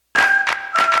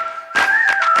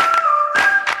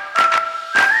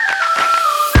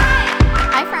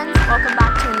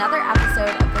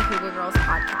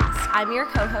I'm your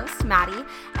co-host, Maddie,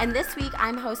 and this week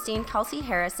I'm hosting Kelsey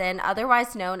Harrison,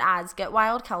 otherwise known as Get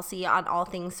Wild Kelsey on all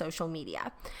things social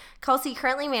media. Kelsey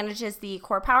currently manages the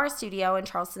Core Power Studio in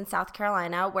Charleston, South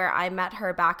Carolina, where I met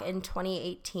her back in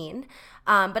 2018.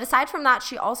 But aside from that,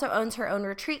 she also owns her own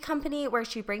retreat company where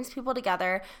she brings people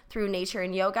together through nature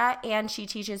and yoga, and she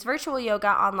teaches virtual yoga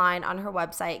online on her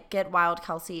website,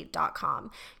 getwildkelsey.com.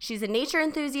 She's a nature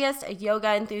enthusiast, a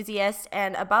yoga enthusiast,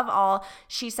 and above all,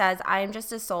 she says, I am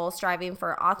just a soul striving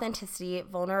for authenticity,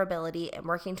 vulnerability, and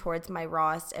working towards my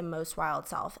rawest and most wild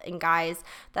self. And guys,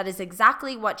 that is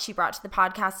exactly what she brought to the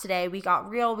podcast today. We got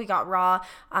real, we got raw.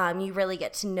 You really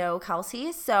get to know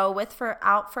Kelsey. So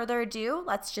without further ado,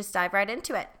 let's just dive right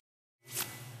into it.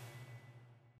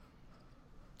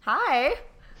 Hi.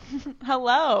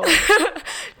 Hello.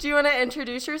 Do you want to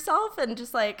introduce yourself and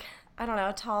just I don't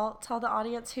know, tell the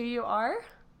audience who you are?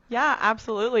 Yeah,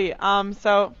 absolutely.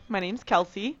 So my name's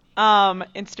Kelsey.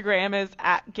 Instagram is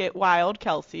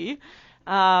 @GetWildKelsey.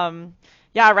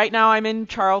 Yeah, right now I'm in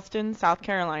Charleston, South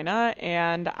Carolina,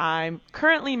 and I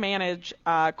currently manage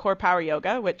Core Power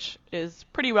Yoga, which is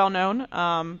pretty well known.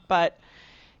 But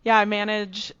yeah, I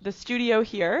manage the studio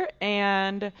here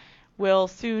and will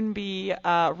soon be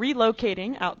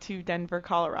relocating out to Denver,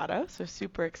 Colorado. So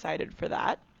super excited for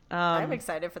that. I'm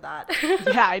excited for that.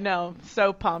 Yeah, I know.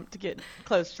 So pumped to get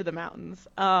close to the mountains.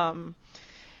 Yeah,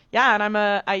 and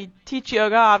I teach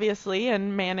yoga obviously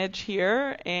and manage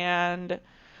here and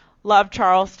love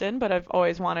Charleston, but I've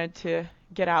always wanted to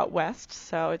get out west,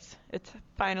 so it's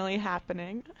finally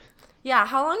happening. Yeah,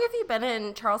 how long have you been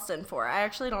in Charleston for? I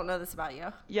actually don't know this about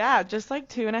you. Yeah, just like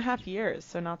 2.5 years,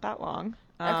 so not that long.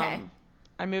 Okay.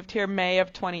 I moved here May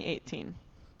of 2018.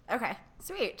 Okay,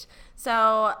 sweet.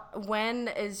 So when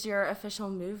is your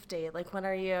official move date? When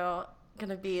are you going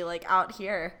to be out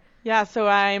here? Yeah, so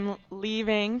I'm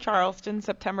leaving Charleston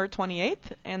September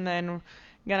 28th, and then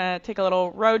gonna take a little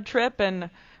road trip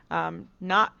and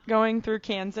not going through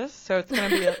Kansas, so it's going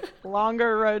to be a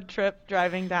longer road trip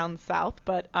driving down south,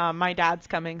 but my dad's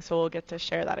coming, so we'll get to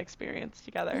share that experience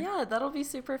together. Yeah, that'll be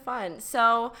super fun.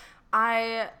 So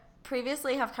I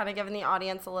previously have kind of given the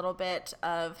audience a little bit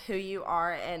of who you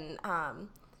are and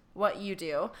what you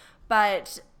do,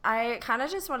 but I kind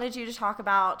of just wanted you to talk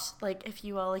about, if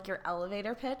you will, your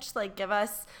elevator pitch. Give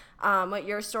us what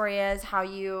your story is, how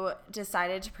you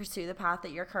decided to pursue the path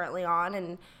that you're currently on,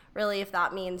 and really if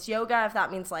that means yoga, if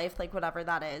that means life, whatever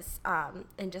that is,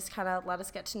 and just kind of let us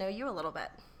get to know you a little bit.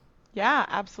 Yeah,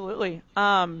 absolutely.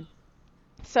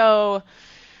 So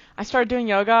I started doing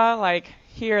yoga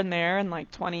here and there in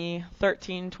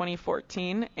 2013,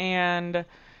 2014, and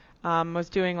was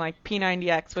doing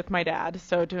P90X with my dad,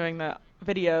 so doing the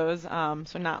videos,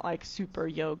 so not super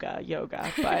yoga,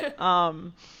 but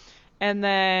and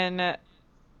then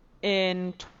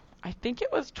I think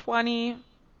it was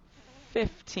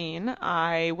 2015,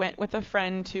 I went with a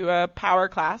friend to a power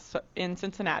class in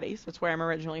Cincinnati, so that's where I'm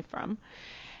originally from,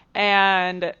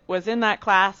 and was in that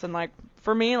class, and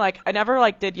for me, I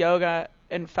never did yoga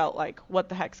and felt what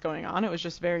the heck's going on. It was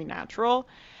just very natural.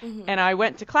 Mm-hmm. And I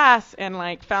went to class and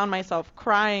found myself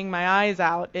crying my eyes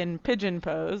out in pigeon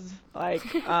pose,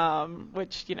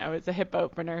 which, is a hip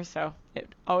opener, so it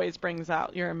always brings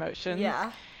out your emotions.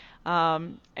 Yeah.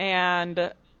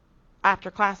 And after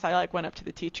class, I went up to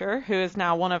the teacher, who is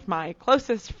now one of my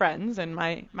closest friends and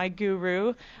my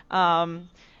guru, and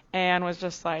was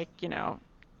just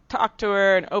talked to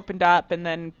her and opened up, and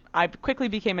then I quickly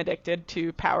became addicted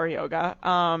to power yoga.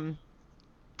 And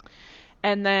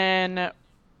then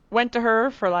went to her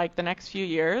for the next few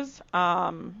years.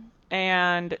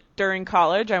 And during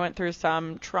college, I went through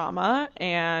some trauma,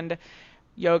 and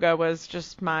yoga was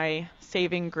just my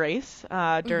saving grace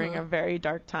during a very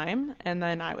dark time. And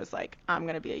then I was I'm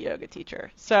going to be a yoga teacher.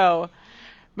 So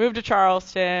moved to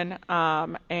Charleston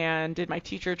and did my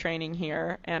teacher training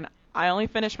here. And I only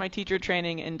finished my teacher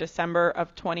training in December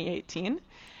of 2018.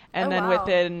 And then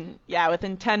wow.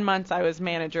 within 10 months, I was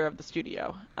manager of the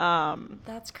studio.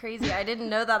 That's crazy. I didn't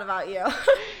know that about you.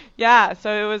 Yeah,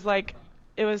 so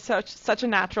it was such a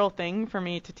natural thing for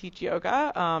me to teach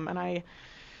yoga. And I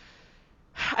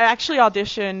actually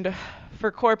auditioned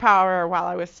for Core Power while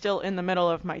I was still in the middle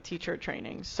of my teacher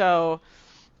training. So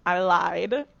I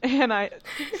lied, and I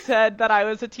said that I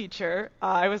was a teacher.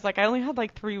 I was I only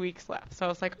had 3 weeks left, so I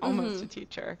was almost a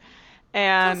teacher.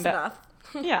 And close enough.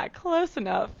 Yeah, close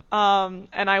enough.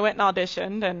 And I went and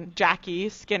auditioned, and Jackie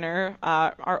Skinner,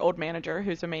 our old manager,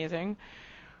 who's amazing,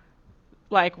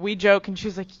 we joke, and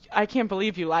she's I can't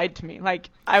believe you lied to me.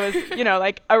 I was,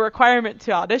 a requirement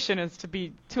to audition is to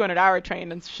be 200-hour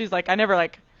trained, and she's I never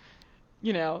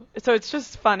so it's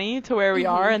just funny to where we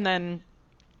are. And then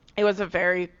it was a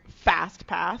very fast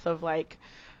path of like,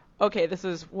 okay, this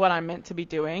is what I'm meant to be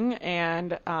doing,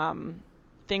 and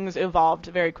things evolved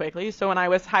very quickly. So when I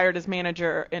was hired as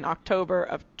manager in October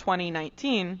of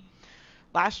 2019,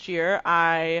 last year,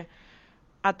 I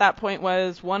at that point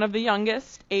was one of the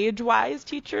youngest age-wise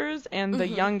teachers and the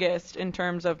youngest in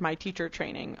terms of my teacher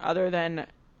training, other than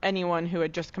anyone who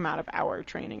had just come out of our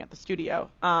training at the studio.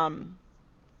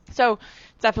 So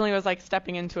definitely was like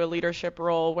stepping into a leadership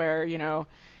role where, you know,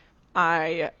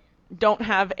 I don't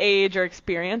have age or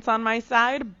experience on my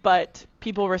side, but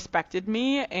people respected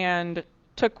me and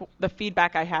took the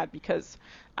feedback I had because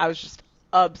I was just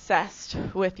obsessed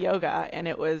with yoga, and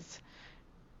it was,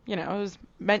 you know, it was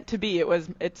meant to be.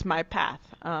 It's my path.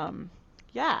 And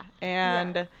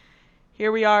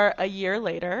here we are a year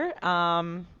later.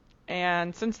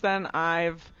 And since then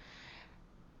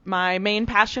my main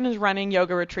passion is running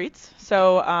yoga retreats.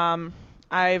 So,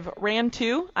 I've ran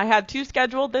 2. I had 2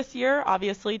 scheduled this year.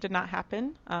 Obviously did not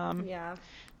happen,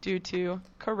 due to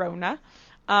Corona.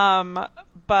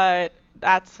 But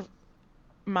that's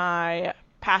my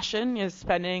passion, is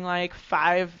spending like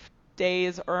 5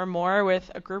 days or more with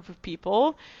a group of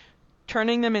people,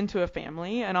 turning them into a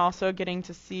family, and also getting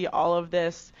to see all of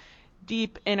this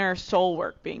deep inner soul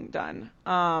work being done.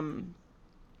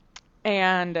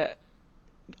 And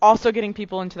also getting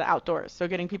people into the outdoors, so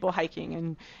getting people hiking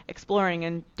and exploring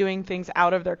and doing things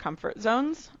out of their comfort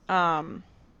zones. And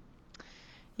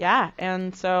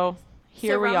so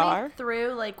here we are. Run me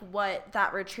through like what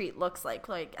that retreat looks like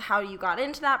how you got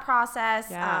into that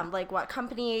process, like what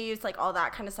company you use, like all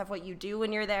that kind of stuff, what you do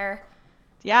when you're there.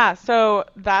 Yeah, so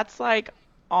that's like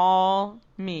all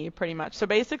me pretty much. So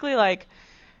basically, like,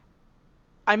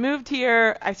 I moved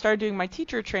here, I started doing my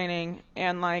teacher training,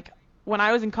 and like when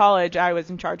I was in college, I was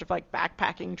in charge of like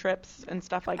backpacking trips and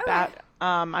stuff like that.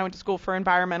 I went to school for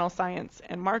environmental science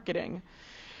and marketing.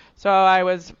 So I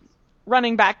was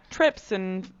running back trips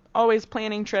and always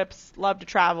planning trips, love to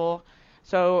travel.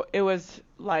 So it was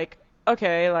like,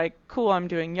 okay, like cool, I'm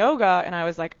doing yoga, and I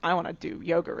was like, I want to do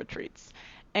yoga retreats.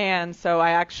 And so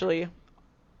I actually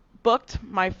booked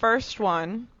my first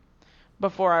one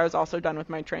before I was also done with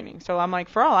my training. So I'm like,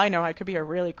 for all I know, I could be a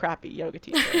really crappy yoga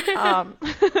teacher.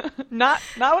 Not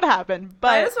what happened,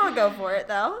 but I just want to go for it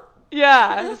though.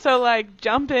 Yeah. So like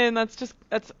jump in.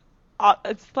 It's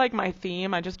like my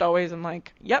theme. I just always am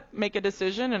like, yep, make a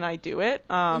decision, and I do it.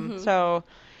 So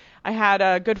I had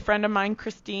a good friend of mine,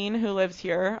 Christine, who lives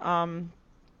here,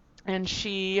 and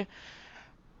she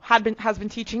has been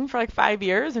teaching for like 5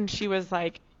 years, and she was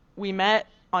like, we met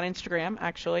on Instagram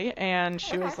actually, and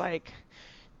she was like,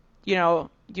 you know,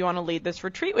 do you want to lead this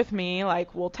retreat with me?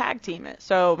 Like, we'll tag team it.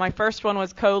 So my first one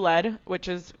was co-led, which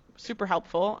is super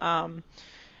helpful.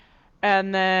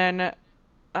 And then,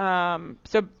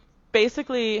 so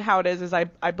basically how it is I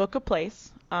book a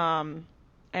place, and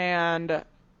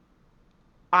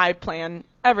I plan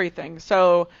everything.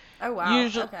 So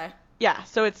usually, yeah,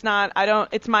 so it's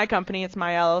my company, it's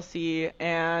my LLC,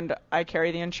 and I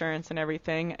carry the insurance and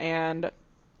everything. And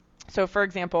so, for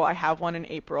example, I have one in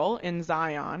April in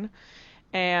Zion,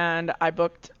 and I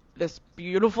booked this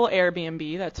beautiful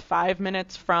Airbnb that's 5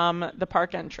 minutes from the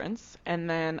park entrance, and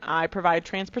then I provide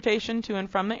transportation to and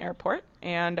from the airport.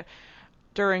 And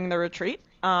during the retreat,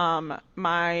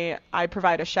 I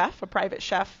provide a private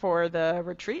chef for the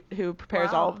retreat who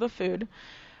prepares all of the food.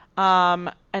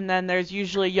 And then there's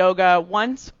usually yoga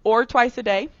once or twice a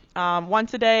day.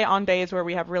 Once a day on days where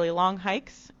we have really long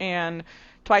hikes, and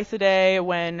twice a day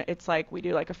when it's like we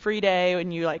do like a free day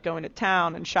when you like go into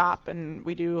town and shop, and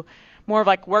we do more of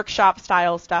like workshop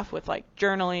style stuff with like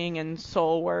journaling and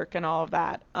soul work and all of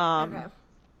that.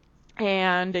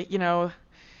 And you know,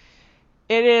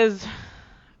 it's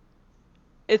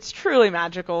truly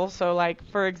magical. So like,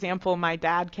 for example, my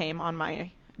dad came on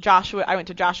I went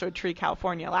to Joshua Tree,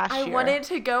 California last year. I wanted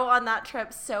to go on that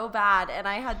trip so bad, and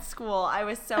I had school. I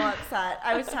was so upset.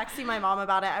 I was texting my mom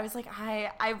about it. I was like,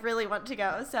 I really want to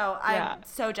go. So I'm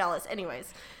so jealous.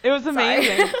 Anyways. It was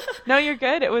amazing. No, you're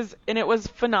good. It was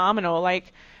phenomenal.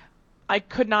 Like, I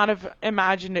could not have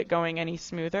imagined it going any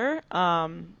smoother.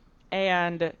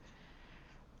 And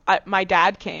my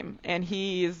dad came, and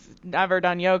he's never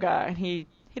done yoga, and he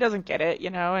doesn't get it,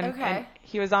 you know, and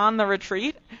he was on the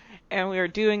retreat, and we were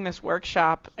doing this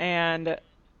workshop, and,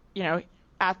 you know,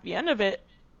 at the end of it,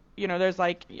 you know, there's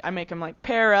like, I make him like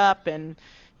pair up and,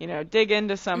 you know, dig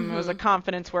into some, it was a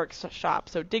confidence workshop,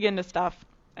 so dig into stuff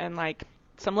and like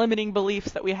some limiting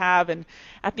beliefs that we have, and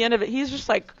at the end of it, he's just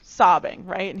like sobbing,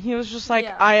 right? And he was just like,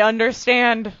 I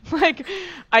understand, like,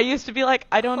 I used to be like,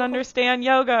 I don't understand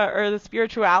yoga or the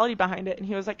spirituality behind it, and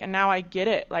he was like, and now I get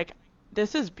it, like,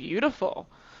 this is beautiful.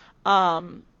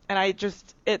 And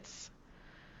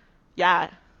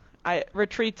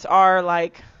retreats are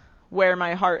like where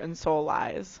my heart and soul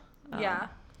lies. Yeah.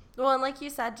 Well, and like you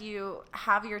said, you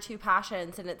have your two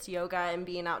passions, and it's yoga and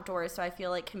being outdoors. So I feel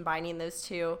like combining those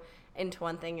two into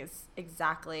one thing is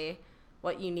exactly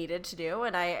what you needed to do.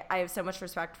 And I have so much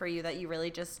respect for you that you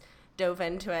really just dove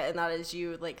into it, and that is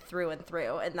you like through and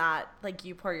through, and that like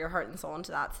you pour your heart and soul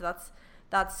into that. So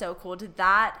that's so cool. Did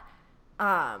that,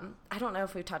 I don't know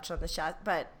if we've touched on this yet,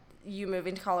 but you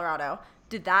moving to Colorado,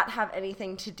 did that have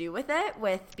anything to do with it,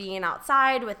 with being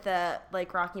outside, with the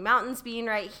like Rocky Mountains being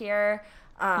right here?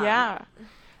 I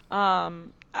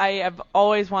have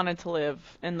always wanted to live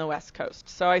in the West Coast.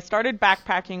 So I started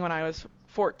backpacking when I was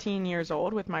 14 years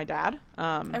old with my dad.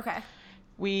 Okay.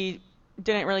 We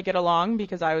didn't really get along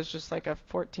because I was just like a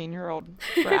 14-year-old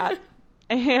brat.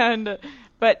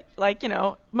 But like,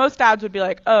 most dads would be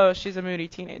like, oh, she's a moody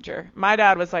teenager. My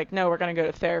dad was like, no, we're going to go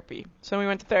to therapy. So we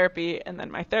went to therapy, and then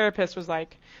my therapist was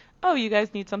like, oh, you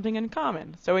guys need something in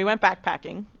common. So we went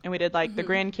backpacking, and we did like the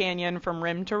Grand Canyon from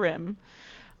rim to rim.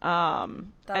 That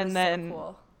and then, so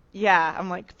cool. Yeah, I'm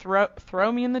like,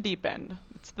 throw me in the deep end.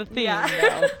 It's the theme,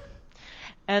 though.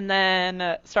 And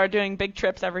then started doing big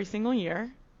trips every single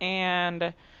year. And,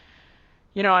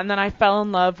 and then I fell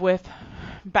in love with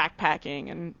backpacking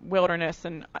and wilderness,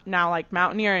 and now like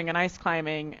mountaineering and ice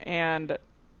climbing. And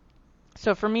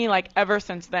so for me, like ever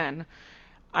since then,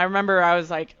 I remember I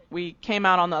was like, we came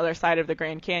out on the other side of the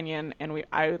Grand Canyon, and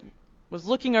I was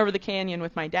looking over the canyon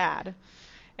with my dad,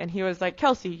 and he was like,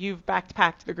 Kelsey, you've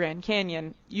backpacked the Grand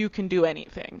Canyon, you can do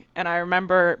anything. And I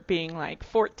remember being like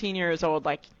 14 years old,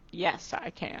 like, yes, I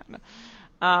can.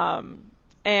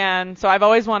 And so I've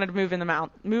always wanted to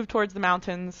move towards the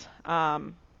mountains.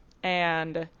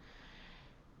 And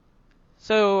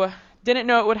so didn't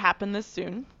know it would happen this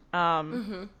soon.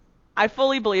 I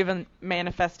fully believe in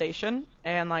manifestation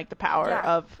and like the power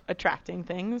of attracting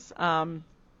things. And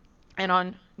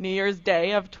on New Year's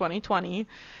Day of 2020,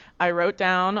 I wrote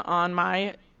down on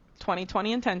my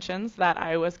 2020 intentions that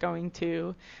I was going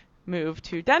to move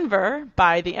to Denver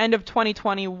by the end of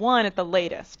 2021 at the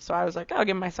latest. So I was like, I'll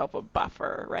give myself a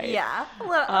buffer, right? Yeah, a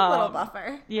little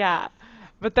buffer. Yeah.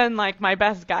 But then like my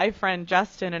best guy friend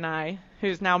Justin and I,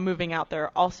 who's now moving out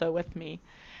there also with me,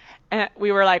 and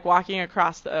we were like walking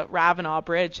across the Ravenel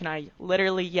Bridge, and I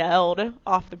literally yelled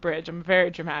off the bridge. I'm very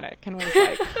dramatic, and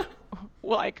was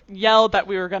like, yelled that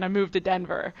we were going to move to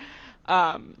Denver.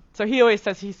 So he always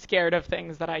says he's scared of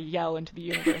things that I yell into the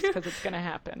universe because it's going to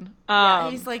happen.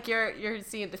 He's like, you're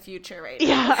seeing the future right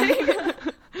now.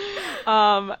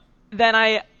 Yeah. Then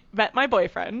I met my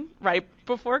boyfriend right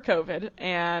before COVID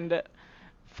and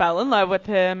fell in love with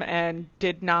him, and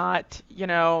did not,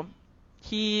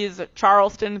 he's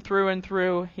Charleston through and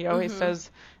through. He always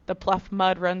says the Pluff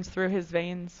mud runs through his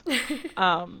veins.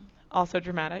 Also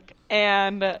dramatic.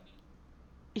 And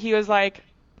he was like,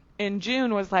 in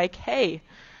June, was like, hey,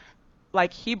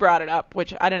 like he brought it up,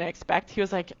 which I didn't expect. He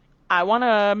was like, I want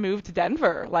to move to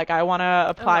Denver. Like, I want to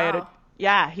apply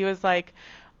he was like,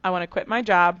 I want to quit my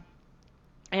job.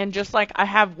 And just like, I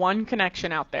have one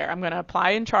connection out there. I'm going to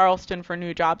apply in Charleston for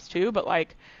new jobs too, but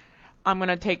like, I'm going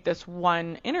to take this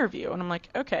one interview. And I'm like,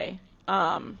 okay.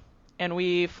 And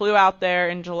we flew out there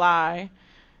in July,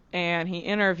 and he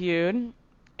interviewed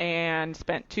and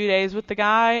spent 2 days with the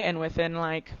guy, and within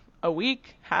like a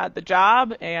week had the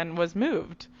job and was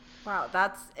moved. Wow,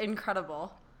 that's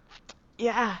incredible.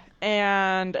 Yeah,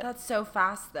 and that's so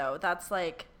fast though. That's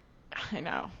like, I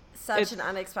know, such an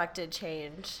unexpected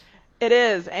change. It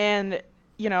is. And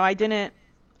I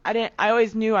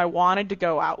always knew I wanted to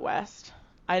go out west.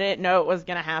 I didn't know it was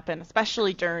going to happen,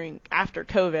 especially after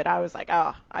COVID. I was like,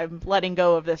 oh, I'm letting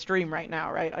go of this dream right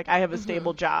now, right? Like, I have a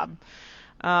stable job.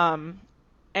 But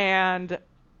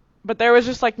there was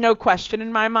just like no question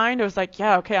in my mind. It was like,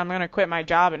 yeah, okay, I'm going to quit my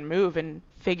job and move and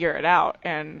figure it out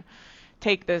and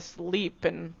take this leap,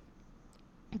 and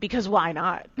because why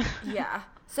not? Yeah.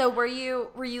 So were you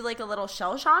like a little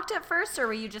shell shocked at first, or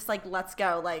were you just like, let's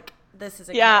go, like this is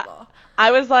incredible? Yeah,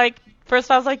 I was like,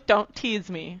 don't tease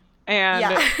me.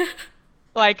 And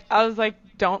like, I was like,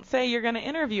 don't say you're going to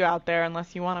interview out there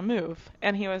unless you want to move.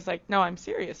 And he was like, no, I'm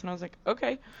serious. And I was like,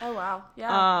 okay. Oh, wow.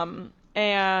 Yeah.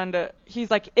 And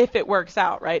he's like, if it works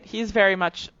out, right? He's in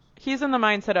the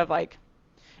mindset of like,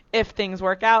 if things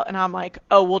work out. And I'm like,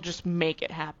 oh, we'll just make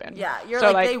it happen. Yeah. You're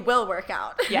like, they will work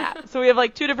out. Yeah. So we have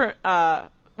like two different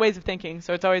ways of thinking.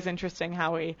 So it's always interesting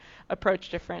how we approach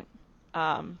different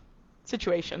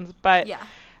situations. But yeah.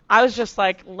 I was just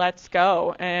like, let's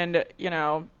go. And,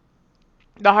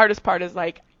 the hardest part is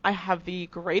like, I have the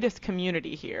greatest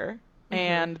community here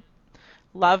and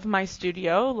love my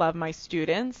studio, love my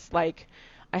students. Like,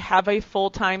 I have a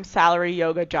full-time salary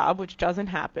yoga job, which doesn't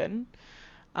happen.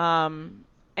 And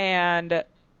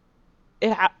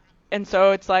and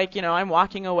so it's like, I'm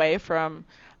walking away from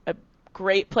a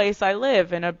great place I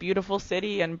live in a beautiful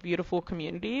city and beautiful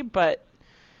community, but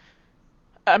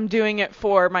I'm doing it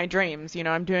for my dreams.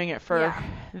 I'm doing it for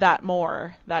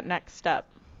that next step.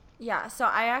 Yeah, so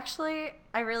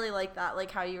I really like that,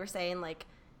 like how you were saying, like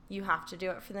you have to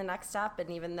do it for the next step, and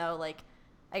even though like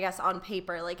I guess on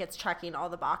paper like it's checking all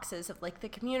the boxes of like the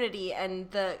community and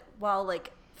the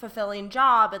like fulfilling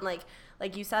job and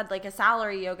like you said, like a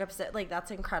salary yoga position, like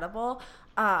that's incredible.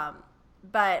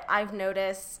 But I've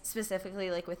noticed specifically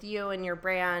like with you and your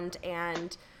brand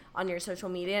and on your social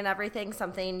media and everything,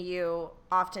 something you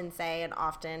often say and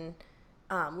often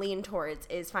lean towards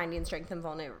is finding strength and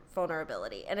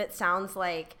vulnerability. And it sounds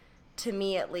like, to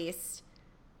me at least,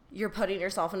 you're putting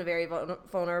yourself in a very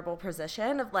vulnerable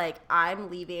position of like,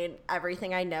 I'm leaving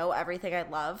everything I know, everything I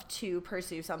love to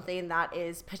pursue something that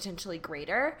is potentially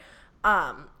greater.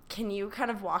 Can you kind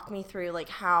of walk me through like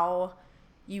how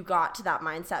you got to that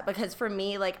mindset? Because for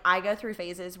me, like I go through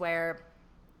phases where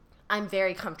I'm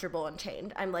very comfortable in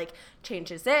change. I'm like,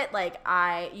 change is it. Like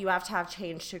you have to have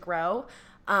change to grow.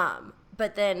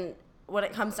 But then when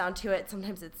it comes down to it,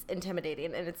 sometimes it's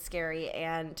intimidating and it's scary.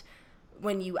 And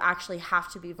when you actually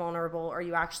have to be vulnerable or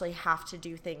you actually have to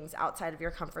do things outside of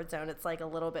your comfort zone, it's like a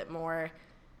little bit more,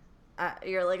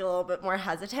 you're like a little bit more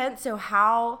hesitant. So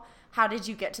how did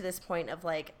you get to this point of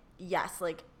like, yes,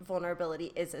 like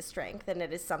vulnerability is a strength and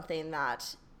it is something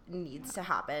that needs to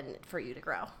happen for you to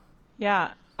grow?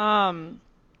 Yeah.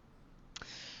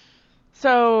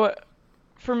 So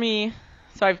for me,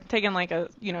 I've taken like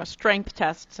strength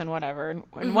tests and whatever.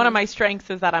 And one of my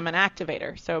strengths is that I'm an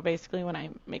activator. So basically when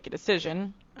I make a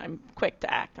decision, I'm quick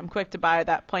to act. I'm quick to buy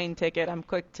that plane ticket. I'm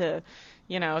quick to,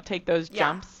 take those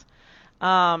jumps.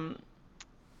 At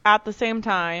the same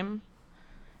time,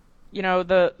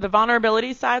 the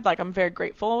vulnerability side, like I'm very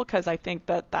grateful because I think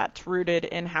that that's rooted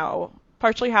in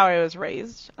partially how I was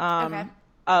raised,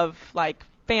 of like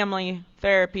family,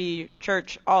 therapy,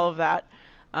 church, all of that.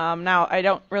 Now I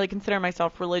don't really consider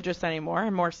myself religious anymore.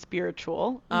 I'm more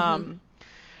spiritual. And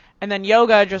then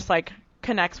yoga just like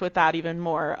connects with that even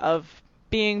more of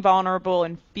being vulnerable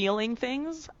and feeling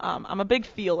things. I'm a big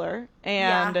feeler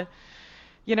and,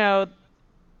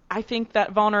 I think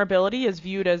that vulnerability is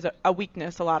viewed as a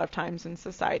weakness a lot of times in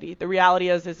society. The reality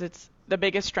is it's the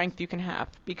biggest strength you can have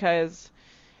because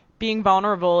being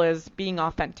vulnerable is being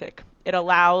authentic. It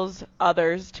allows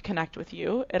others to connect with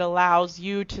you. It allows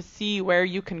you to see where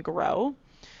you can grow.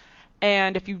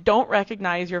 And if you don't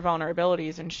recognize your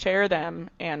vulnerabilities and share them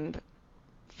and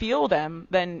feel them,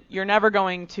 then you're never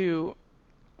going to,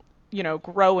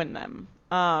 grow in them.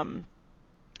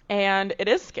 And it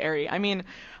is scary. I mean,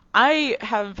 I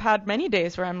have had many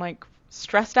days where I'm like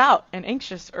stressed out and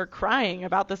anxious or crying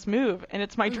about this move and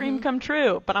it's my dream come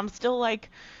true, but I'm still like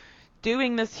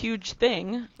doing this huge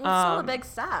thing. It's still a big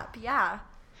step. Yeah.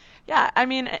 Yeah. I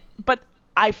mean, but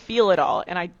I feel it all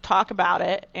and I talk about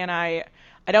it and I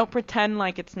don't pretend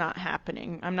like it's not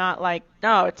happening. I'm not like,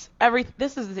 no,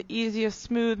 this is the easiest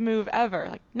smooth move ever.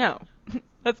 Like, no,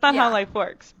 that's not how life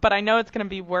works, but I know it's going to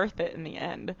be worth it in the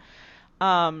end.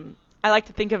 I like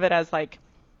to think of it as like,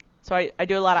 so I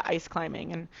do a lot of ice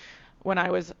climbing and when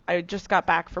I just got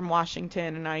back from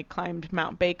Washington and I climbed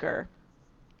Mount Baker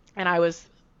and I was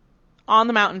on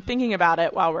the mountain thinking about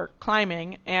it while we're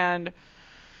climbing and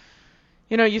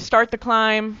you start the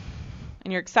climb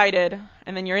and you're excited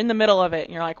and then you're in the middle of it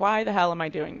and you're like, why the hell am I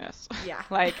doing this? Yeah.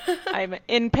 Like I'm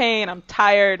in pain, I'm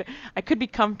tired, I could be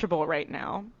comfortable right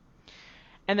now.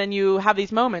 And then you have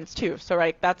these moments too.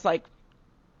 So that's like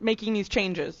making these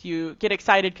changes. You get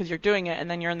excited because you're doing it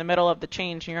and then you're in the middle of the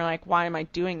change and you're like, why am I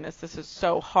doing this? This is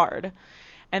so hard.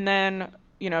 And then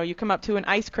you come up to an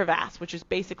ice crevasse, which is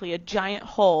basically a giant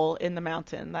hole in the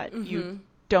mountain that you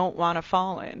don't want to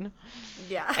fall in.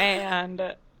 Yeah.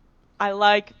 And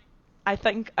I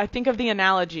think of the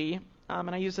analogy, and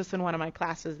I used this in one of my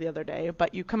classes the other day,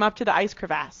 but you come up to the ice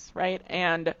crevasse, right?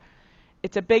 And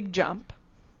it's a big jump.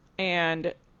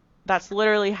 And that's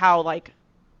literally how like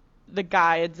the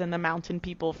guides and the mountain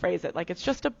people phrase it. Like it's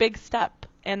just a big step.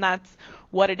 And that's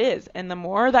what it is. And the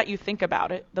more that you think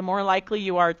about it, the more likely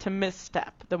you are to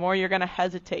misstep, the more you're going to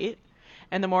hesitate,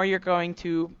 and the more you're going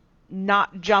to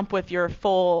not jump with your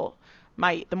full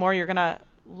might, the more you're going to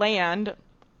land,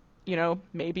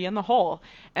 maybe in the hole.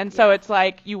 And so it's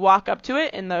like you walk up to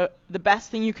it and the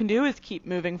best thing you can do is keep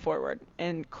moving forward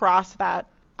and cross that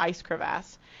ice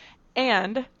crevasse.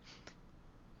 And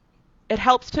it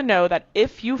helps to know that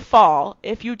if you fall,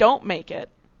 if you don't make it,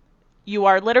 you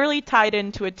are literally tied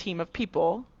into a team of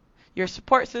people your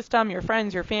support system, your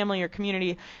friends, your family, your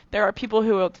community, there are people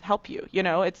who will help you.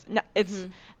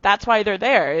 That's why they're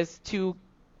there, is to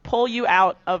pull you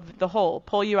out of the hole,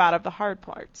 pull you out of the hard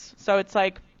parts. So it's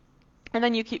like, and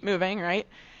then you keep moving, right?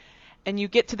 And you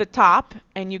get to the top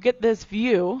and you get this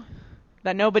view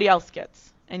that nobody else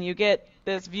gets. And you get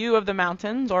this view of the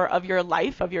mountains, or of your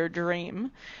life, of your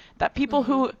dream, that people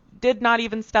who did not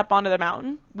even step onto the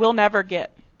mountain will never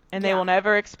get, and they will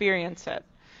never experience it.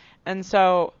 And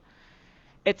so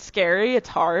it's scary, it's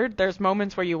hard. There's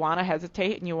moments where you want to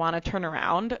hesitate and you want to turn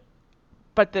around,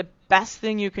 but the best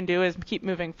thing you can do is keep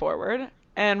moving forward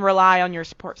and rely on your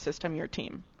support system, your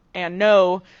team, and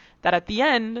know that at the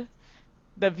end,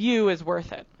 the view is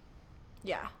worth it.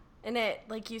 Yeah. And it,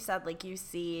 like you said, like you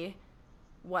see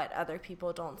what other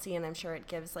people don't see, and I'm sure it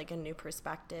gives like a new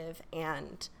perspective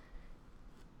and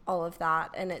all of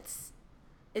that. And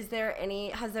has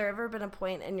there ever been a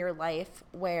point in your life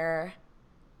where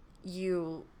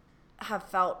you have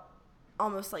felt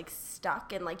almost like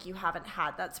stuck and like you haven't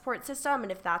had that support system?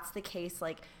 And if that's the case,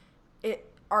 like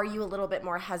are you a little bit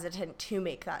more hesitant to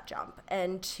make that jump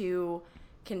and to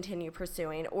continue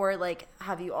pursuing? Or like,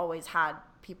 have you always had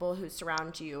people who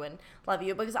surround you and love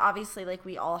you? Because obviously, like,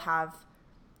 we all have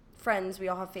friends, we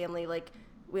all have family, like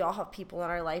we all have people in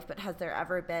our life, but has there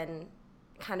ever been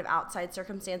kind of outside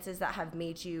circumstances that have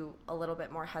made you a little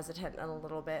bit more hesitant and a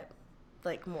little bit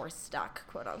like more stuck,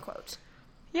 quote unquote?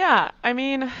 Yeah, I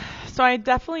mean, so I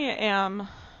definitely am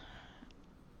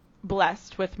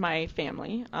blessed with my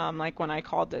family. Like when I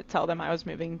called to tell them I was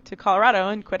moving to Colorado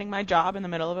and quitting my job in the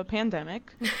middle of a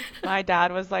pandemic, my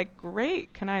dad was like,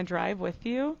 "Great, can I drive with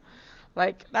you?"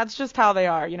 Like, that's just how they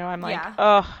are, I'm like,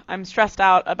 I'm stressed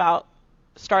out about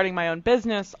starting my own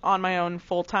business on my own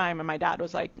full time. And my dad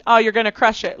was like, "Oh, you're going to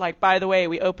crush it. Like, by the way,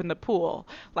 we opened the pool."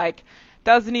 Like,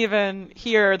 doesn't even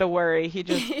hear the worry. He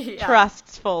just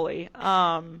trusts fully.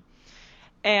 And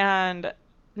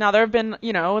now there have been,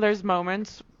 there's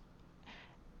moments,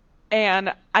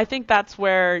 and I think that's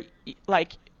where,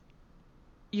 like,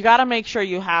 you got to make sure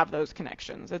you have those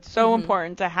connections. It's so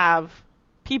important to have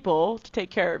people to take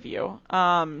care of you.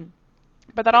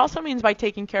 But that also means by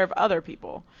taking care of other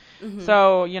people.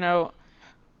 So,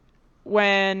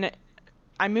 when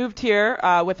I moved here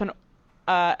with an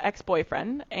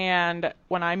ex-boyfriend, and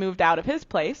when I moved out of his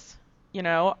place,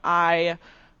 I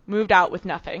moved out with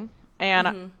nothing.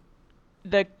 And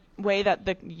the way that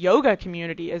the yoga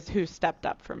community is who stepped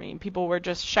up for me. People were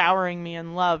just showering me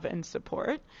in love and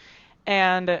support.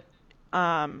 And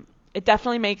it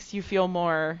definitely makes you feel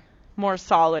more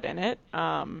solid in it.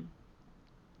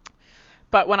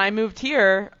 But when I moved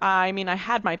here, I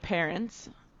had my parents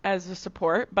as a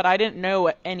support, but I didn't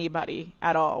know anybody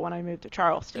at all when I moved to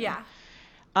Charleston. Yeah.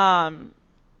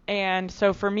 And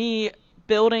so for me,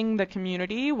 building the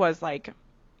community was like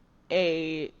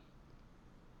a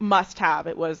must-have.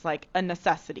 It was like a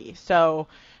necessity. So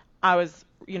I was,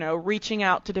 reaching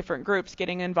out to different groups,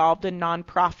 getting involved in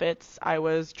nonprofits. I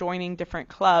was joining different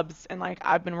clubs, and like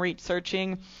I've been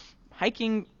researching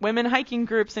women hiking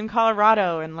groups in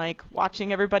Colorado, and like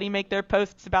watching everybody make their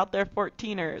posts about their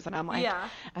 14ers. And I'm like,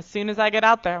 as soon as I get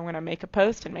out there, I'm going to make a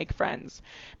post and make friends,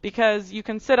 because you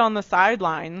can sit on the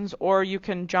sidelines or you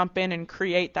can jump in and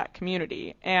create that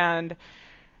community. And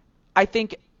I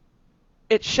think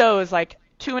it shows, like,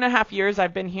 2.5 years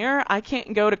I've been here, I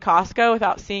can't go to Costco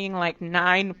without seeing like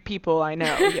 9 people I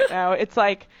know. It's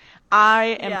like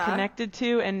I am connected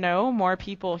to and know more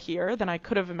people here than I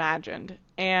could have imagined.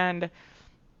 And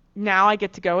now I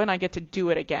get to go and I get to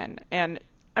do it again. And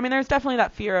there's definitely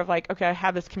that fear of like, okay, I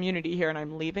have this community here and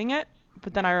I'm leaving it.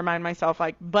 But then I remind myself,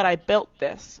 like, but I built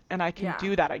this and I can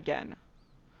do that again.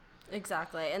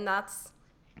 Exactly. And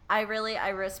I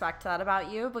respect that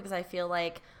about you, because I feel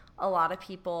like a lot of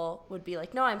people would be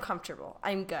like, no, I'm comfortable,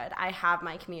 I'm good, I have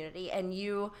my community. And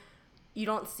you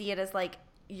don't see it as like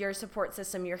your support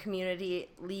system, your community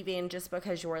leaving just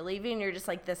because you're leaving. You're just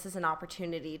like, this is an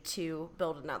opportunity to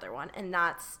build another one. And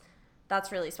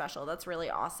that's really special. That's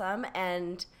really awesome.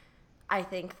 And I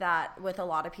think that with a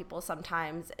lot of people,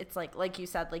 sometimes it's like you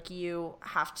said, like you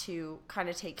have to kind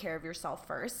of take care of yourself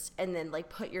first and then like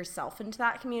put yourself into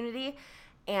that community.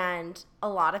 And a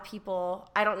lot of people,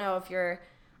 I don't know if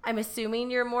I'm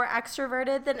assuming you're more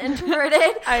extroverted than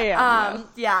introverted. I am.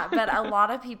 Yeah, but a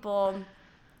lot of people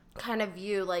kind of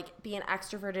view like being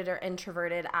extroverted or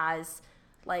introverted as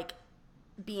like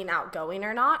being outgoing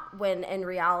or not, when in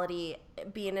reality,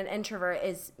 being an introvert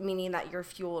is meaning that you're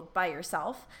fueled by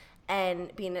yourself,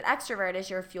 and being an extrovert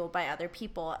is you're fueled by other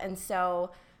people. And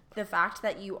so the fact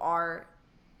that you are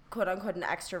quote unquote an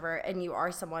extrovert and you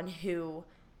are someone who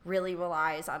really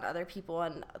relies on other people,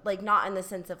 and like not in the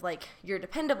sense of like you're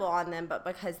dependable on them, but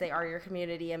because they are your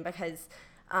community and because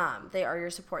they are your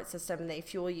support system and they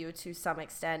fuel you to some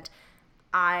extent.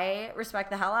 I respect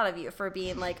the hell out of you for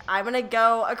being like, I'm going to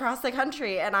go across the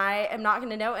country and I am not going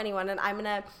to know anyone and I'm going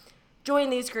to join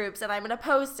these groups and I'm going to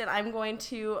post and I'm going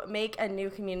to make a new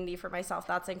community for myself.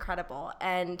 That's incredible.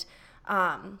 And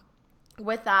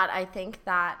with that, I think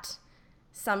that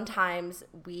sometimes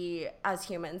we as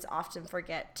humans often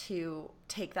forget to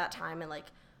take that time and like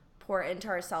pour into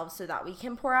ourselves so that we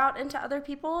can pour out into other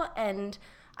people. And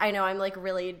I know I'm like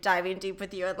really diving deep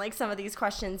with you in like some of these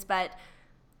questions, but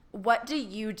what do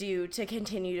you do to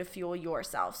continue to fuel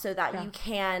yourself so that you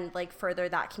can like further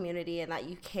that community and that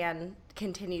you can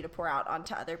continue to pour out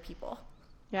onto other people?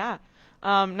 Yeah.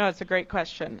 No, it's a great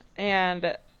question.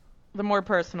 And the more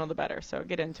personal, the better. So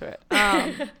get into it.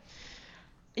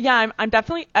 Yeah, I'm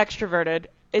definitely extroverted.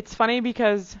 It's funny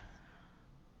because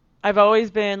I've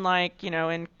always been like,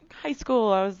 in high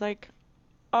school, I was like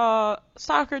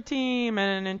soccer team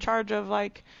and in charge of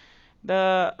like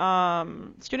the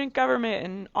student government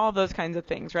and all those kinds of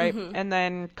things, right? Mm-hmm. And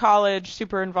then college,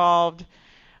 super involved.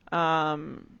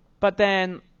 But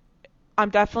then I'm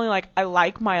definitely like, I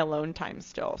like my alone time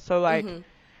still. So like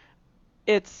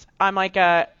I'm like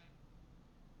a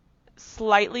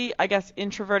slightly, I guess,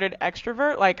 introverted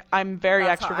extrovert. Like I'm very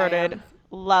extroverted,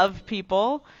 love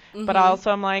people, but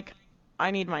also I'm like, I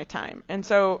need my time. And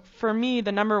so for me,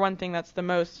 the number one thing that's the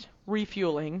most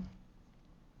refueling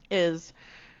is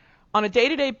on a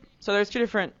day-to-day, so there's two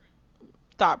different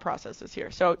thought processes here.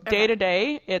 So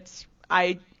day-to-day, it's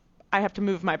I have to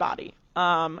move my body.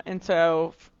 And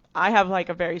so I have like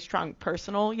a very strong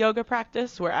personal yoga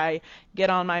practice where I get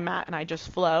on my mat and I just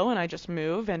flow and I just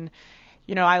move. And,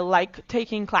 I like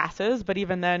taking classes, but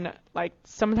even then, like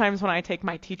sometimes when I take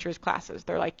my teacher's classes,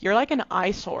 they're like, you're like an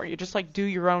eyesore. You just like do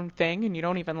your own thing and you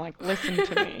don't even like listen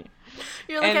to me.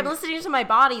 You're like, I'm listening to my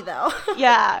body though.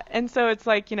 Yeah. And so it's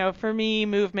like, for me,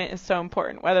 movement is so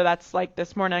important, whether that's like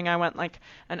this morning I went like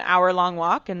an hour-long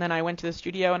walk and then I went to the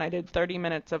studio and I did 30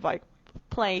 minutes of like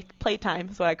playtime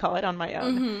is what I call it, on my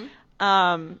own.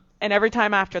 And every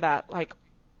time after that, like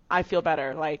I feel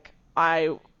better. Like I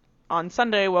on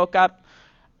Sunday woke up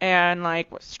and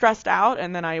like was stressed out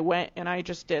and then I went and I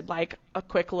just did like a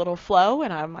quick little flow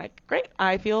and I'm like, great,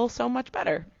 I feel so much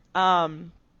better.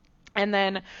 And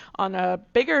then on a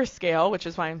bigger scale, which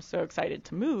is why I'm so excited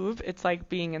to move, it's like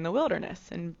being in the wilderness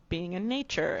and being in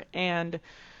nature. And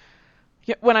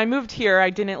when I moved here, I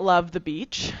didn't love the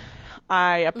beach.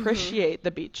 I appreciate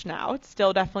the beach now. It's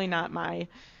still definitely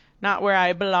not where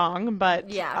I belong, but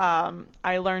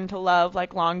I learned to love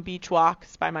like long beach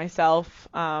walks by myself,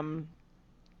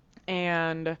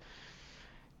 and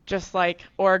just like,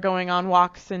 or going on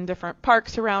walks in different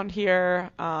parks around here,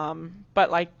 but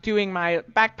like doing my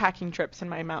backpacking trips and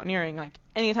my mountaineering, like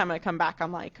anytime I come back,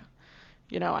 I'm like,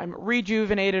 I'm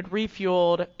rejuvenated,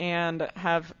 refueled, and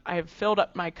I've filled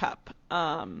up my cup.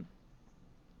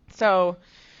 So,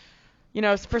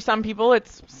 for some people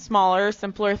it's smaller,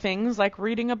 simpler things like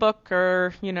reading a book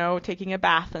or, taking a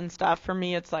bath and stuff. For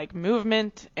me, it's like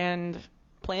movement and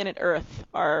planet Earth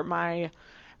are my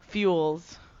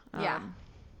fuels. And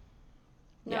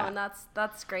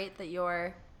that's great that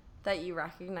you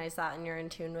recognize that and you're in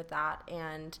tune with that,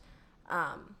 and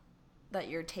that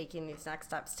you're taking these next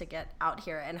steps to get out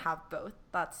here and have both.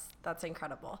 That's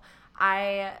incredible.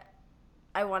 I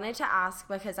wanted to ask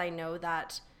because I know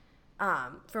that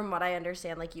from what I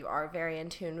understand, like you are very in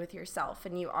tune with yourself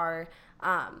and you are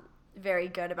very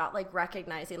good about like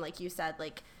recognizing, like you said,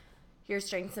 like your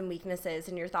strengths and weaknesses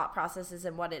and your thought processes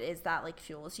and what it is that like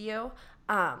fuels you.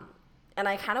 And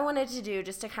I kind of wanted to do,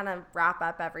 just to kind of wrap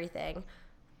up everything,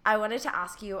 I wanted to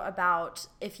ask you about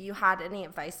if you had any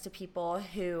advice to people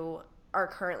who are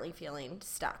currently feeling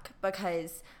stuck,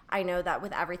 because I know that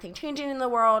with everything changing in the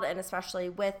world and especially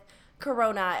with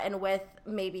Corona and with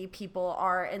maybe people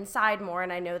are inside more,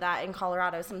 and I know that in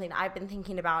Colorado, something I've been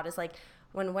thinking about is like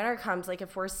when winter comes, like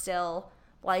if we're still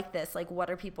like this, like what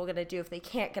are people going to do if they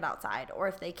can't get outside or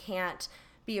if they can't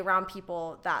be around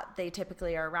people that they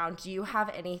typically are around? Do you have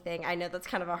anything, I know that's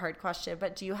kind of a hard question,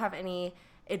 but do you have any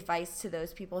advice to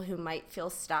those people who might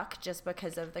feel stuck just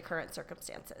because of the current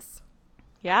circumstances?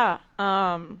 Yeah.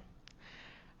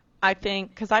 I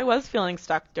think, because I was feeling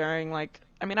stuck during I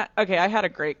had a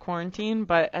great quarantine,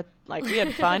 but we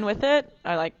had fun with it.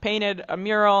 I like painted a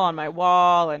mural on my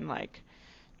wall and like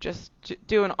just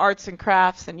doing arts and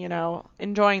crafts and,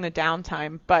 enjoying the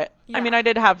downtime. But I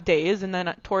did have days, and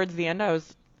then towards the end I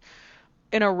was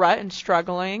in a rut and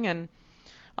struggling, and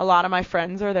a lot of my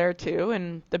friends are there too.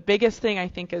 And the biggest thing I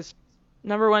think is,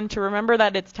 number one, to remember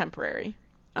that it's temporary.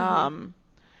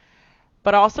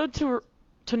 But also to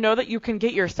know that you can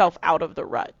get yourself out of the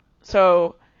rut.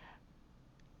 So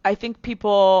I think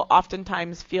people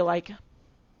oftentimes feel like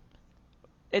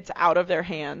it's out of their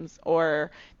hands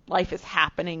or life is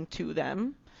happening to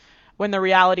them, when the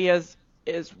reality is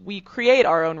we create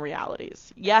our own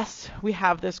realities. Yes, we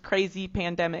have this crazy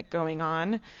pandemic going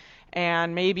on,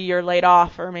 and maybe you're laid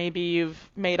off, or maybe you've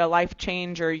made a life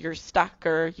change, or you're stuck,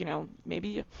 or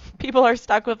maybe people are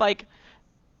stuck with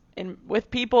with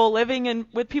people living and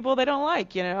with people they don't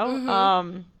like.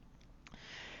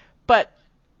 But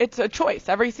it's a choice.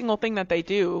 Every single thing that they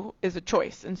do is a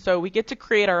choice. And so we get to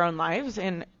create our own lives.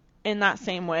 And in that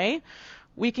same way,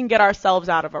 we can get ourselves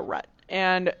out of a rut.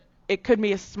 And it could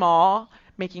be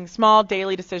making small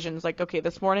daily decisions like, okay,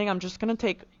 this morning I'm just going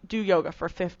to do yoga for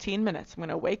 15 minutes. I'm going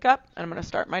to wake up and I'm going to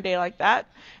start my day like that.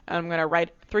 And I'm going to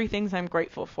write 3 things I'm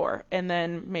grateful for. And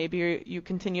then maybe you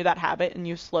continue that habit and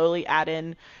you slowly add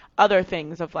in other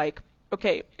things of like,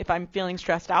 okay, if I'm feeling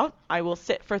stressed out, I will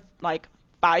sit for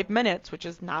 5 minutes, which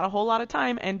is not a whole lot of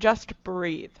time, and just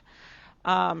breathe.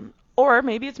 Or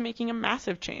maybe it's making a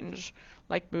massive change,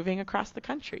 like moving across the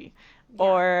country. Yeah.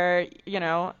 Or,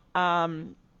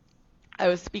 I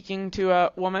was speaking to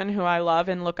a woman who I love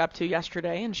and look up to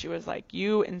yesterday, and she was like,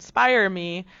 you inspire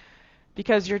me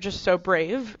because you're just so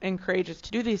brave and courageous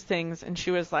to do these things. And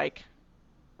she was like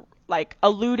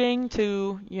alluding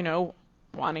to,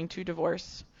 wanting to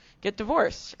get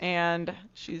divorced. And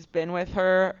she's been with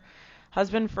her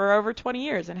husband for over 20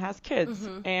 years and has kids.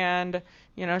 And,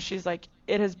 she's like,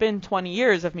 it has been 20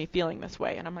 years of me feeling this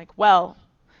way. And I'm like, well,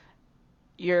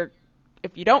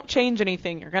 if you don't change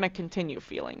anything, you're going to continue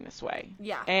feeling this way.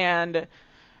 Yeah. And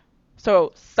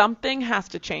so something has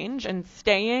to change, and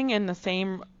staying in the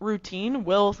same routine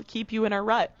will keep you in a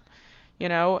rut.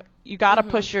 You got to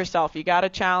push yourself. You got to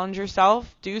challenge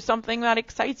yourself. Do something that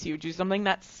excites you. Do something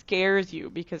that scares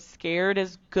you, because scared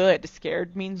is good.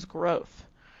 Scared means growth.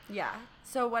 Yeah.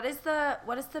 So what is the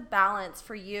balance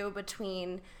for you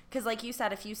between, because like you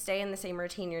said, if you stay in the same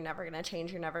routine, you're never going to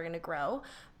change, you're never going to grow.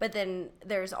 But then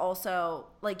there's also,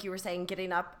 like you were saying,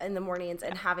 getting up in the mornings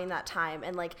and having that time,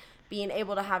 and like being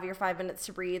able to have your 5 minutes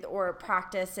to breathe, or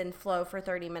practice and flow for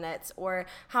 30 minutes, or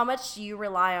how much do you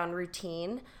rely on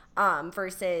routine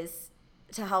versus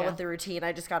to hell with the routine,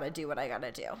 I just got to do what I got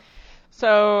to do.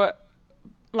 So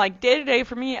day to day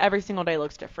for me, every single day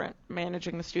looks different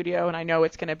managing the studio, and I know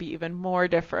it's going to be even more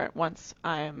different once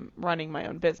I'm running my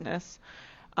own business.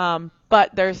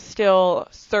 But there's still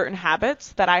certain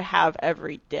habits that I have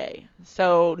every day.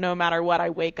 So no matter what, I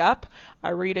wake up, I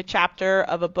read a chapter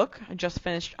of a book. I just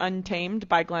finished Untamed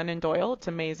by Glennon Doyle. It's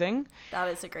amazing. That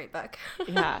is a great book.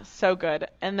 Yeah, so good.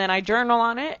 And then I journal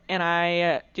on it, and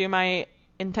I do my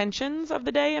intentions of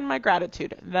the day and my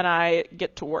gratitude. Then I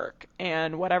get to work,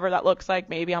 and whatever that looks like,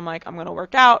 maybe I'm like, I'm going to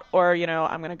work out, or,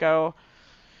 I'm going to go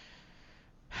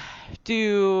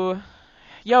do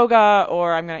yoga,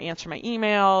 or I'm going to answer my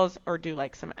emails, or do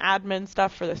some admin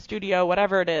stuff for the studio,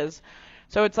 whatever it is.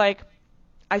 So it's like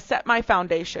I set my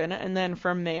foundation, and then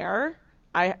from there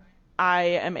I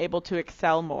am able to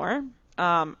excel more.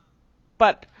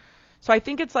 But so I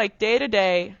think it's day to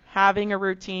day, having a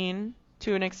routine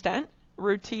to an extent.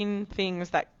 Routine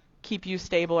things that keep you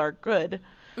stable are good.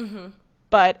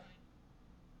 But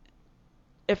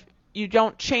if you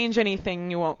don't change anything,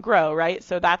 you won't grow, right?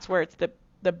 So that's where it's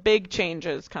the big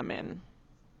changes come in,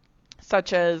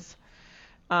 such as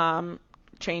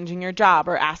changing your job,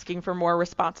 or asking for more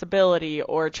responsibility,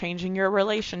 or changing your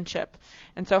relationship.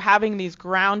 And so having these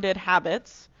grounded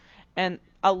habits and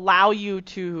allow you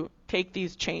to take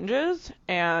these changes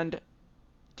and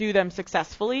do them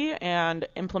successfully and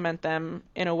implement them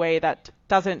in a way that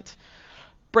doesn't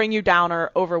bring you down or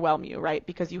overwhelm you, right?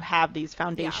 Because you have these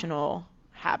foundational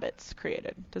habits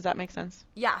created. Does that make sense?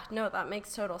 Yeah, no, that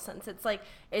makes total sense.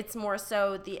 It's more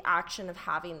so the action of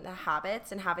having the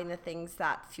habits and having the things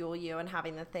that fuel you and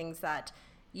having the things that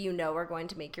are going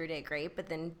to make your day great, but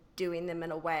then doing them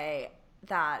in a way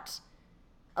that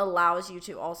allows you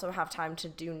to also have time to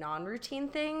do non-routine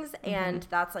things. And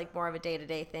that's more of a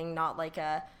day-to-day thing, not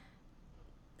a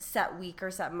set week or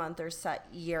set month or set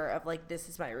year of this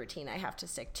is my routine, I have to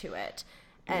stick to it.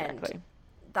 Exactly.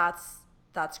 And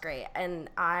that's great. And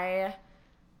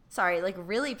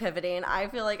really pivoting, I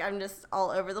feel like I'm just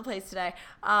all over the place today.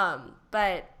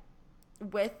 But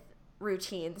with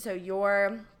routine, so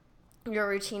your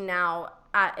routine now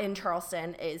in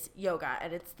Charleston is yoga,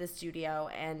 and it's the studio,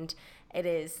 and it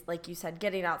is, like you said,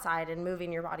 getting outside and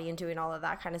moving your body and doing all of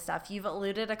that kind of stuff. You've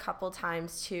alluded a couple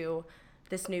times to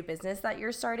this new business that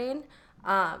you're starting.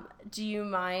 Do you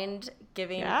mind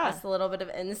giving Yeah. us a little bit of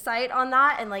insight on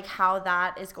that and like how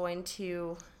that is going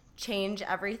to change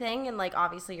everything? And like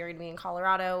obviously you're going to be in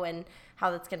Colorado and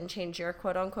how that's going to change your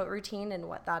quote unquote routine and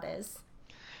what that is.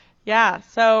 Yeah,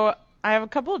 so I have a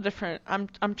couple of different.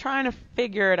 I'm trying to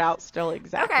figure it out still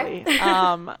exactly.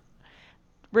 Okay.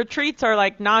 Retreats are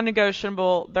like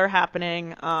non-negotiable. They're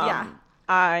happening. Yeah.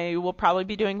 I will probably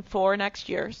be doing 4 next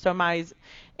year. So my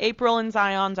April in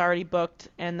Zion's already booked,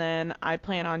 and then I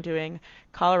plan on doing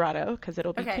Colorado because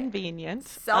it'll be Okay. convenient.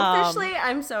 Selfishly,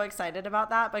 I'm so excited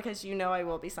about that because you know I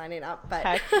will be signing up. But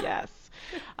Heck yes.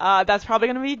 That's probably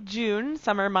going to be June,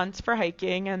 summer months for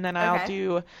hiking, and then I'll Okay.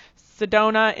 do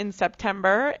Sedona in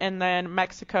September, and then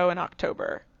Mexico in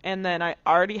October. And then I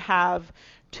already have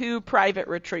 2 private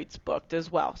retreats booked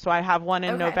as well. So I have one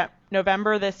in Okay.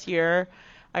 November this year.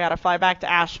 I got to fly back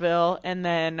to Asheville, and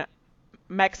then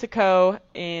Mexico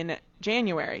in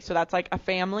January. So that's like a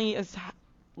family is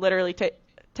literally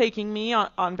taking me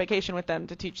on vacation with them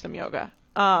to teach them yoga.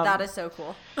 that is so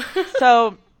cool.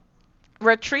 So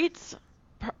retreats,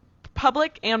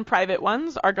 public and private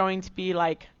ones, are going to be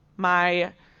like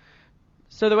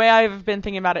so the way I've been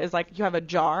thinking about it is like you have a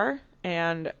jar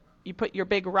and you put your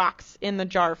big rocks in the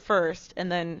jar first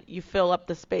and then you fill up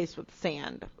the space with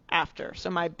sand after. So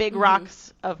my big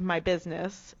rocks of my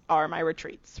business are my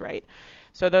retreats, right?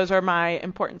 So those are my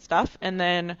important stuff. And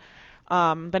then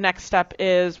the next step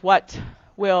is what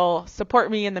will support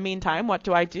me in the meantime. What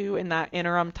do I do in that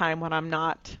interim time when I'm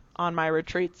not on my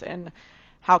retreats, and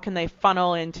how can they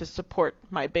funnel in to support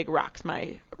my big rocks,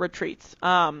 my retreats?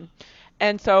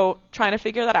 And so trying to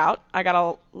figure that out. I got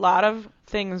a lot of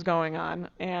things going on,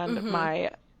 and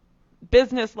my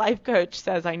business life coach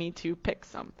says I need to pick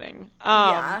something.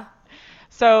 Yeah.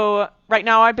 So right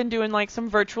now I've been doing like some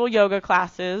virtual yoga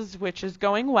classes, which is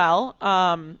going well.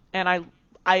 And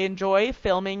I enjoy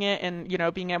filming it and,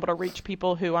 being able to reach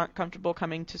people who aren't comfortable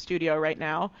coming to studio right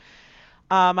now.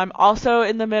 I'm also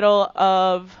in the middle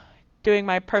of doing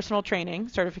my personal training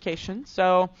certification.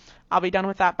 So I'll be done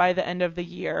with that by the end of the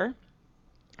year.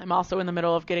 I'm also in the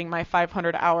middle of getting my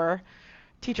 500-hour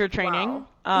teacher training.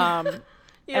 Wow.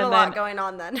 You have a lot going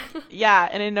on then. Yeah,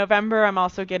 and in November I'm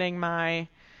also getting my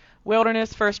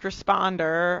wilderness first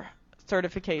responder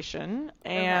certification.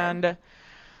 And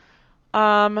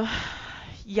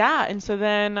yeah, and so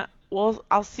then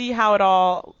I'll see how it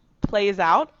all plays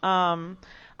out.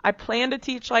 I plan to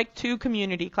teach like 2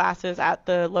 community classes at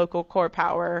the local Core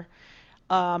Power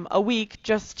a week,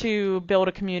 just to build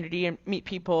a community and meet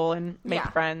people and make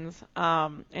friends,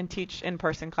 and teach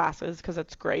in-person classes because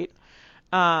it's great.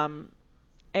 And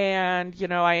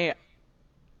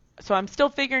so I'm still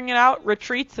figuring it out.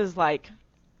 Retreats is like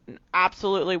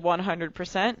absolutely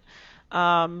 100%.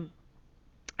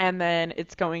 And then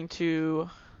it's going to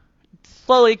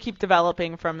slowly keep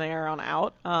developing from there on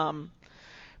out.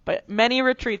 But many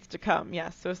retreats to come,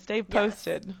 yes. So stay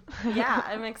posted. Yes. Yeah,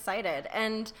 I'm excited.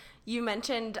 And you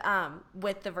mentioned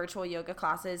with the virtual yoga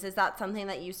classes, is that something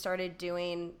that you started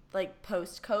doing like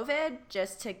post-COVID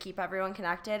just to keep everyone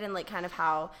connected, and like kind of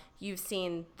how you've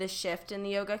seen the shift in the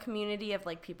yoga community of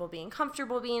like people being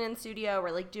comfortable being in studio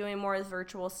or like doing more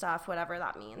virtual stuff, whatever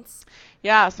that means?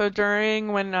 Yeah, so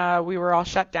during when we were all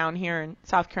shut down here in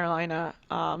South Carolina,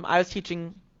 I was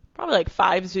teaching probably like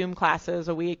 5 Zoom classes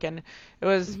a week, and it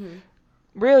was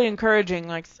really encouraging.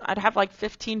 Like I'd have like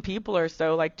 15 people or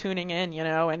so like tuning in,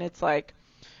 and it's like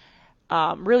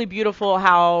really beautiful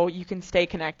how you can stay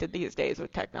connected these days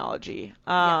with technology.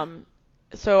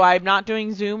 So I'm not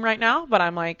doing Zoom right now, but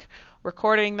I'm like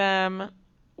recording them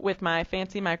with my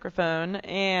fancy microphone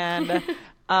and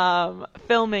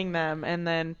filming them and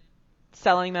then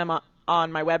selling them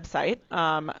on my website,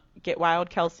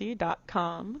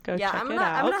 getwildkelsey.com. Go check it out.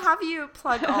 I'm gonna have you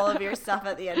plug all of your stuff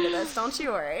at the end of this. Don't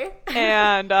you worry.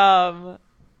 And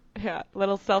yeah,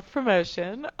 little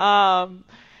self-promotion.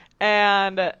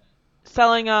 And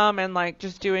selling them and like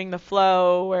just doing the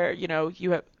flow where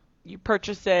you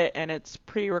purchase it and it's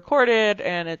pre-recorded,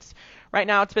 and it's right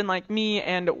now it's been like me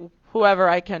and whoever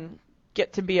I can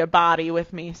get to be a body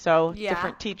with me. So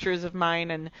different teachers of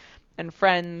mine and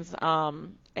friends.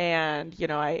 And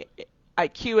I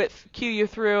cue you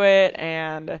through it,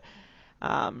 and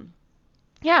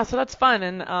yeah, so that's fun.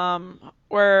 And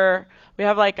we're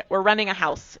renting a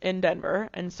house in Denver,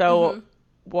 and so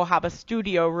we'll have a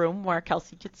studio room where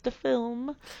Kelsey gets to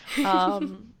film.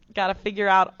 Got to figure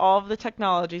out all of the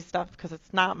technology stuff because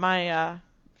it's not my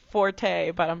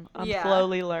forte, but I'm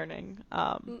slowly learning.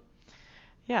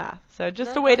 Yeah, so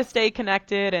just a way to stay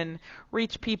connected and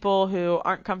reach people who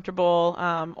aren't comfortable,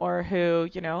 or who,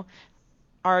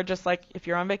 are just like, if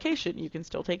you're on vacation, you can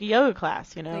still take a yoga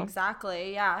class, you know?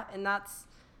 Exactly. Yeah. And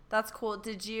that's cool.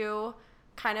 Did you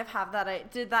kind of have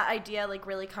did that idea like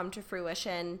really come to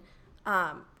fruition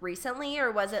recently,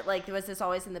 or was this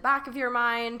always in the back of your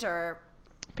mind, or?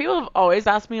 People have always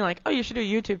asked me like, oh, you should do a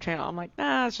YouTube channel. I'm like,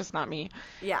 nah, it's just not me.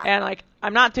 Yeah. And like,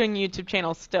 I'm not doing a YouTube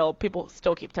channel still. People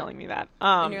still keep telling me that.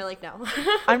 And you're like, no.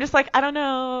 I'm just like, I don't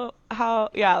know how,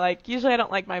 yeah, like usually I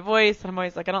don't like my voice, and I'm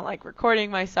always like, I don't like recording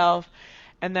myself.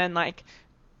 And then like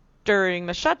during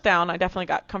the shutdown, I definitely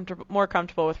got more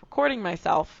comfortable with recording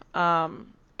myself.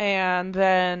 And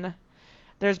then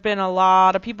there's been a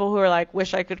lot of people who are like,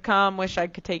 wish I could come, wish I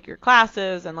could take your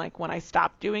classes. And like when I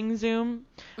stopped doing Zoom,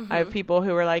 I have people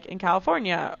who were like in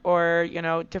California or, you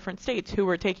know, different states who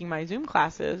were taking my Zoom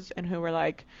classes and who were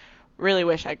like, really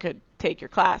wish I could take your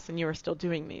class and you were still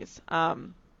doing these.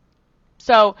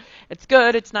 So it's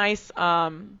good. It's nice.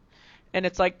 And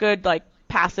it's like good, like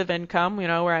passive income, you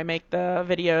know, where I make the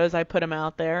videos, I put them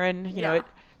out there, and, you know, it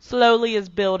slowly is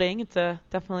building. It's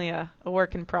definitely a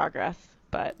work in progress,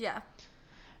 but yeah.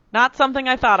 Not something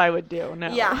I thought I would do, no.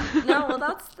 Yeah, no, well,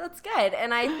 that's good.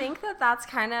 And I think that's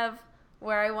kind of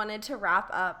where I wanted to wrap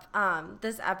up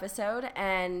this episode.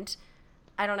 And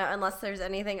I don't know, unless there's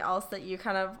anything else that you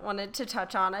kind of wanted to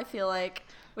touch on, I feel like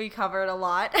we covered a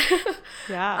lot.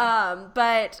 Yeah.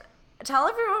 But tell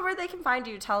everyone where they can find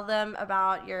you. Tell them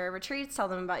about your retreats. Tell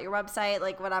them about your website,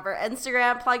 like whatever.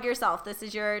 Instagram, plug yourself. This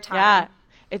is your time. Yeah.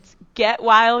 It's Get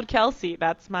Wild Kelsey.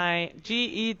 That's my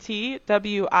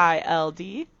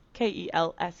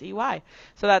GetWildKelsey.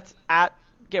 So that's at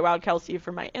Get Wild Kelsey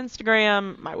for my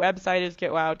Instagram. My website is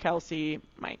Get Wild Kelsey.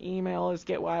 My email is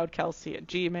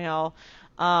getwildkelsey@gmail.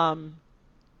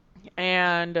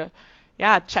 And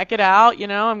yeah, check it out. You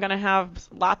know, I'm going to have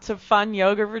lots of fun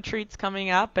yoga retreats coming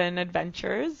up and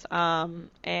adventures.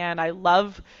 And I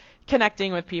love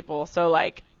connecting with people. So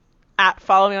like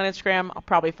follow me on Instagram. I'll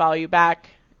probably follow you back.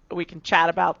 We can chat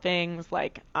about things.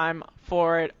 Like, I'm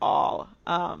for it all.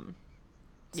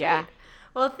 Yeah.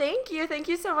 Well, thank you. Thank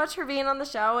you so much for being on the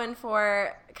show and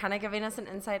for kind of giving us an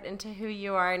insight into who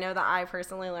you are. I know that I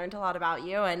personally learned a lot about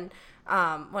you, and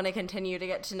want to continue to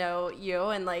get to know you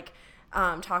and like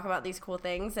talk about these cool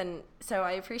things. And so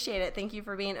I appreciate it. Thank you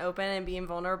for being open and being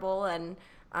vulnerable, and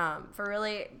for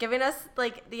really giving us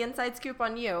like the inside scoop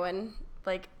on you and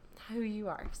like who you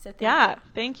are. So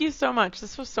thank you so much.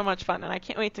 This was so much fun, and I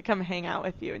can't wait to come hang out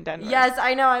with you in Denver. Yes,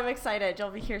 I know. I'm excited.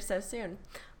 You'll be here so soon.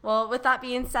 Well, with that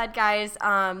being said, guys,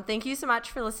 thank you so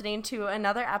much for listening to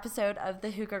another episode of the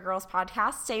Hygge Girls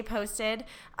podcast. Stay posted.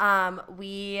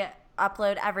 We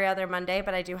upload every other Monday,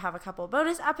 but I do have a couple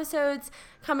bonus episodes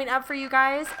coming up for you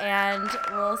guys, and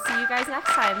we'll see you guys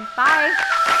next time. Bye.